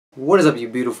What is up, you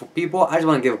beautiful people? I just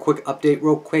want to give a quick update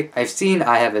real quick. I've seen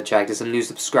I have attracted some new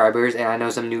subscribers, and I know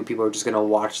some new people are just going to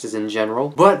watch this in general.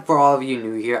 But for all of you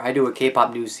new here, I do a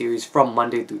K-pop news series from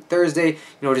Monday through Thursday. You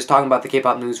know, just talking about the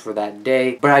K-pop news for that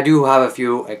day. But I do have a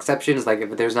few exceptions, like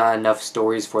if there's not enough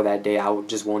stories for that day, I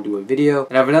just won't do a video.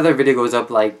 And if another video goes up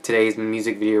like today's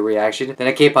music video reaction, then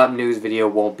a K-pop news video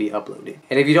won't be uploaded.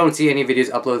 And if you don't see any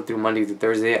videos uploaded through Monday through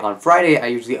Thursday, on Friday I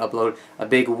usually upload a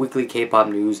big weekly K-pop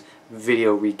news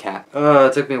video recap.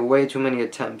 It took me way too many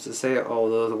attempts to say all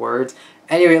those words.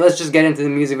 Anyway, let's just get into the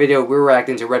music video. We're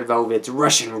reacting to Red Velvet's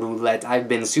Russian Roulette. I've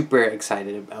been super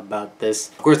excited about this.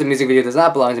 Of course, the music video does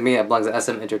not belong to me. It belongs to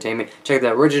SM Entertainment. Check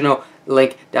the original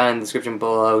link down in the description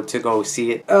below to go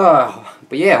see it. But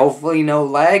yeah, hopefully no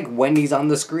lag. Wendy's on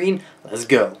the screen. Let's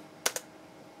go.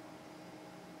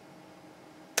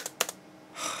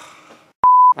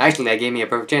 Actually, that gave me a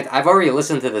perfect chance. I've already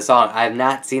listened to the song. I have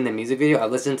not seen the music video.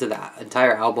 I've listened to the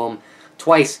entire album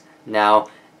twice now.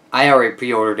 I already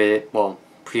pre-ordered it. Well,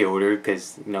 pre-ordered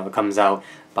because, you know, it comes out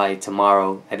by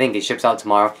tomorrow. I think it ships out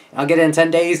tomorrow. I'll get it in 10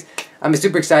 days. I'm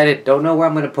super excited. Don't know where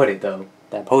I'm going to put it, though.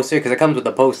 That poster, because it comes with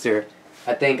a poster.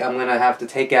 I think I'm going to have to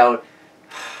take out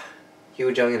Hugh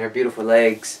Jung and her beautiful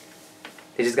legs.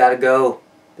 They just got to go.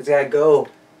 They just got to go.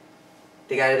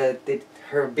 They got to...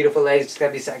 Her beautiful legs just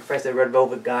gotta be sacrificed to Red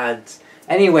Velvet gods.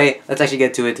 Anyway, let's actually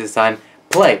get to it this time.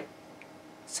 Play!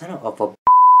 Son of a...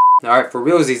 Alright, for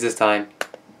realsies this time.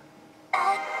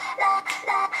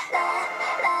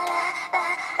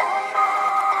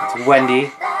 It's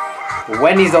Wendy.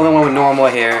 Wendy's the only one with normal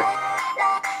hair.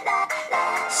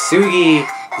 Sugi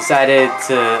decided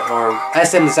to... Or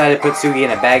SM decided to put Sugi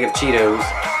in a bag of Cheetos.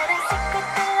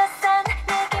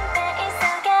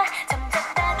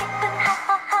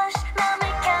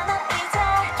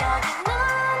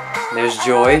 There's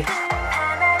Joy.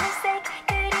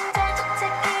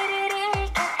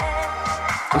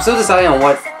 I'm still deciding on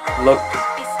what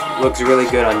looks really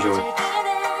good on Joy.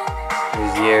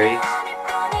 There's Yeri.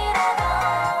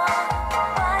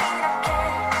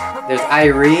 There's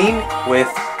Irene with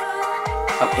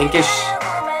a pinkish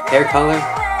hair color.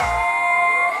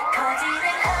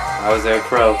 I was there,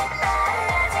 Crow.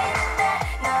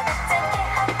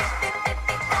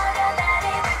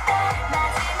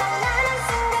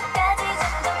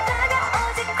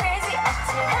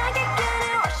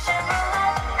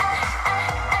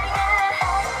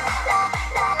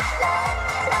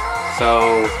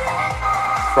 So,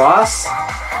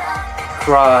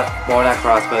 well, not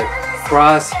cross, but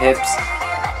cross, hips.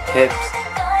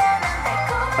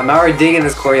 I'm already digging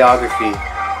this choreography.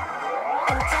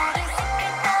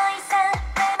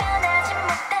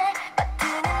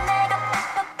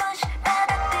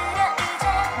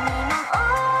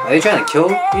 Are they trying to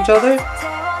kill each other?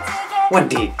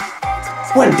 Wendy!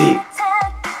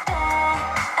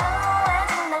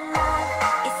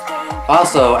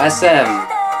 Also, SM.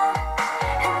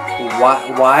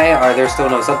 Why are there still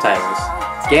no subtitles?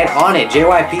 Get on it!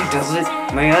 JYP does it,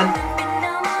 man!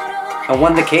 And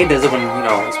 1TheK does it when, you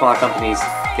know, smaller companies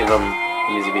give them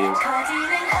music videos.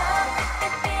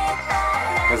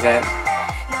 What's that?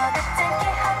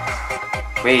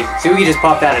 Wait, Sugi just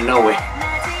popped out of nowhere.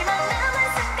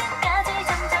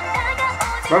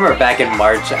 Remember back in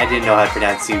March, I didn't know how to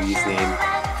pronounce Sugi's name.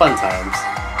 Fun times.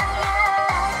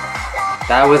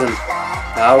 That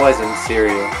wasn't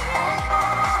cereal.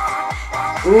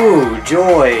 Ooh,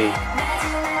 Joy!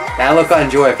 That look on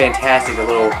Joy, fantastic. A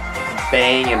little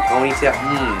bang and ponytail.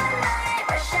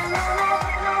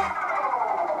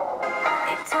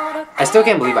 I still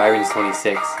can't believe Irene's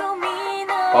 26.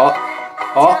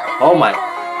 Oh my.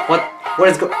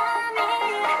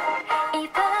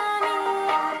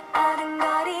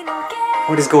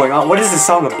 What is going on? What is this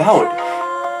song about?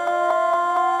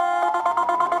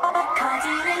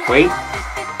 Wait.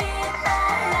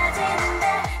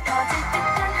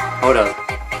 Hold up.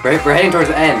 We're heading towards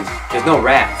the end. There's no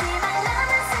rap.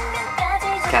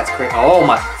 This cat's crazy. Oh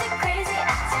my.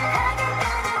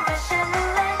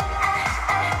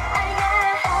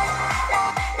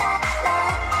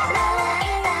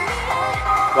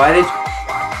 Why did...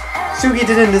 Sugi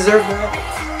didn't deserve that.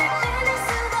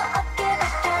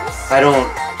 I don't...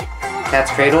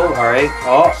 Cat's cradle? Alright.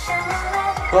 Oh.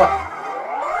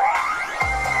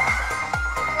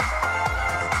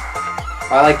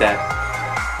 I like that.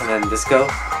 And then disco.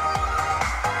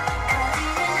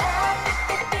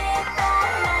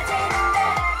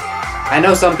 I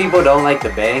know some people don't like the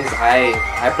bangs. I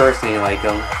personally like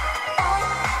them.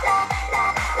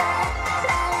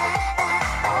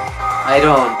 I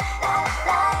don't.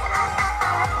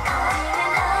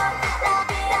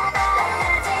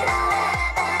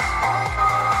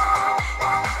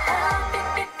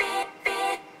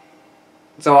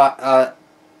 So I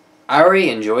already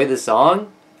enjoyed the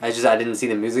song. I didn't see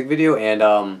the music video, and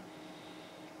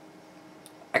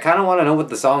I kind of want to know what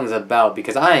the song is about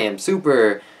because I am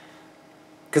super.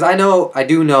 Because I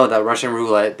do know that Russian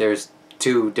roulette. There's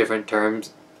two different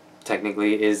terms.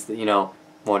 Technically, is well,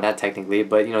 not technically,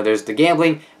 but there's the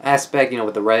gambling aspect,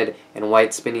 with the red and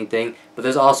white spinning thing. But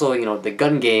there's also the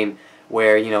gun game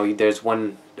where there's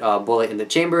one bullet in the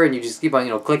chamber and you just keep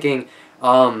on clicking.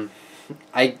 I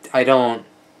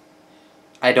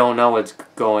don't know what's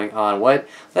going on. What?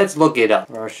 Let's look it up.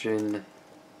 Russian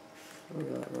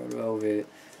red velvet.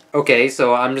 Okay,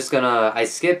 so I'm just gonna. I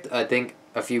skipped I think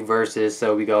a few verses,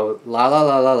 so we go la la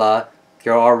la la la.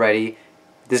 You're all ready.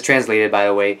 This translated, by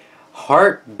the way.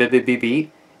 Heart beat beat beat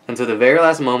beat. Until the very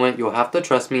last moment, you'll have to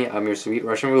trust me. I'm your sweet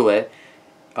Russian roulette.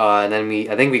 And then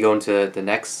I think we go into the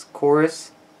next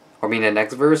chorus, or the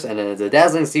next verse, and then it's a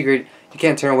dazzling secret. You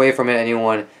can't turn away from it,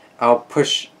 anyone. I'll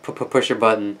push your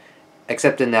button.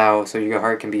 Accept it now, so your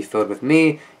heart can be filled with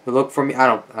me. You look for me.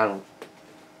 I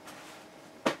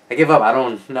give up. I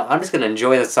don't know. I'm just gonna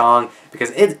enjoy the song because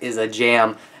it is a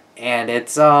jam, and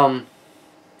it's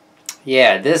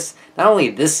yeah. This not only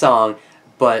this song,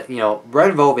 but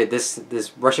Red Velvet.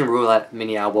 This Russian Roulette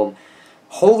mini album.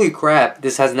 Holy crap!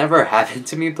 This has never happened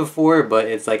to me before, but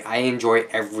it's like I enjoy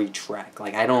every track.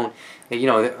 Like I don't,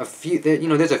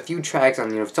 there's a few tracks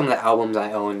on some of the albums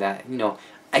I own that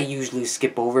I usually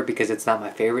skip over because it's not my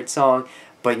favorite song,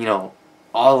 but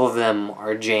all of them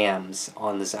are jams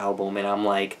on this album, and I'm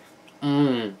like,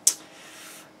 I'm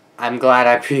glad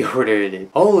I pre-ordered it.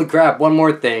 Holy crap, one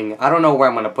more thing. I don't know where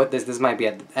I'm going to put this. This might be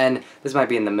at the end. This might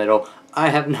be in the middle. I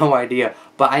have no idea.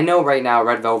 But I know right now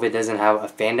Red Velvet doesn't have a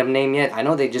fandom name yet. I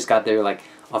know they just got their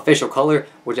official color,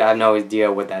 which I have no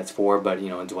idea what that's for, but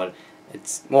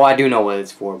well, I do know what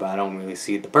it's for, but I don't really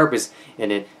see the purpose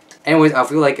in it. Anyways, I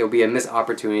feel like it would be a missed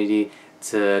opportunity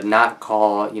to not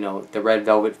call, the Red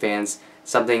Velvet fans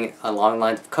something along the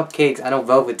lines of cupcakes. I know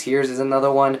Velveteers is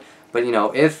another one, but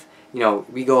if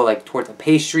we go towards a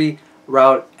pastry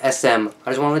route, SM,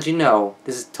 I just want to let you know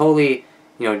this is totally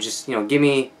just give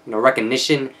me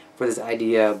recognition for this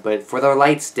idea. But for the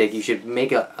light stick, you should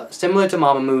make a similar to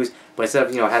Mama Moo's, but instead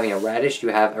of having a radish, you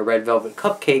have a red velvet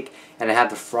cupcake, and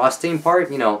have the frosting part,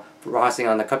 frosting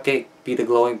on the cupcake be the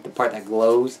part that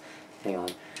glows. Hang on,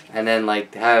 and then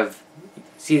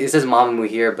see, it says Mama Moo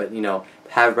here, but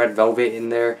have red velvet in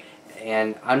there,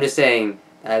 and I'm just saying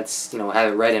that's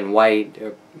have it red and white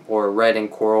or red and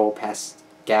coral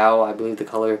pastel, I believe the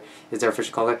color is their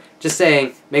official color. Just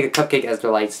saying, make a cupcake as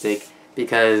their light stick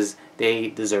because they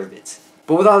deserve it.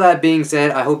 But with all that being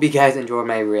said, I hope you guys enjoyed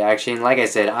my reaction. Like I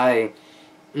said,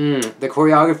 the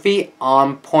choreography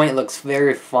on point, looks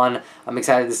very fun. I'm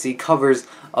excited to see covers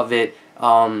of it.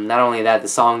 Not only that, the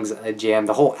song's a jam.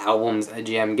 The whole album's a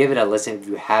jam. Give it a listen if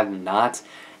you have not.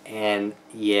 And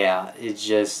yeah, it's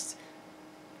just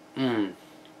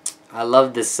I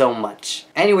love this so much.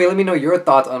 Anyway, let me know your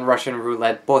thoughts on Russian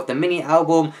Roulette, both the mini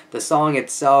album, the song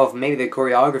itself, maybe the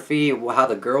choreography, how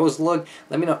the girls look.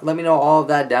 Let me know all of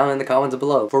that down in the comments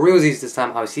below. For realsies this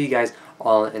time, I'll see you guys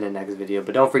all in the next video.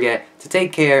 But don't forget to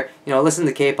take care, listen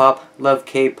to K-pop, love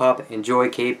K-pop, enjoy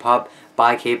K-pop,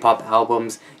 buy K-pop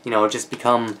albums, just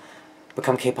become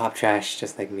K-pop trash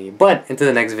just like me. But until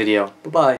the next video, bye-bye.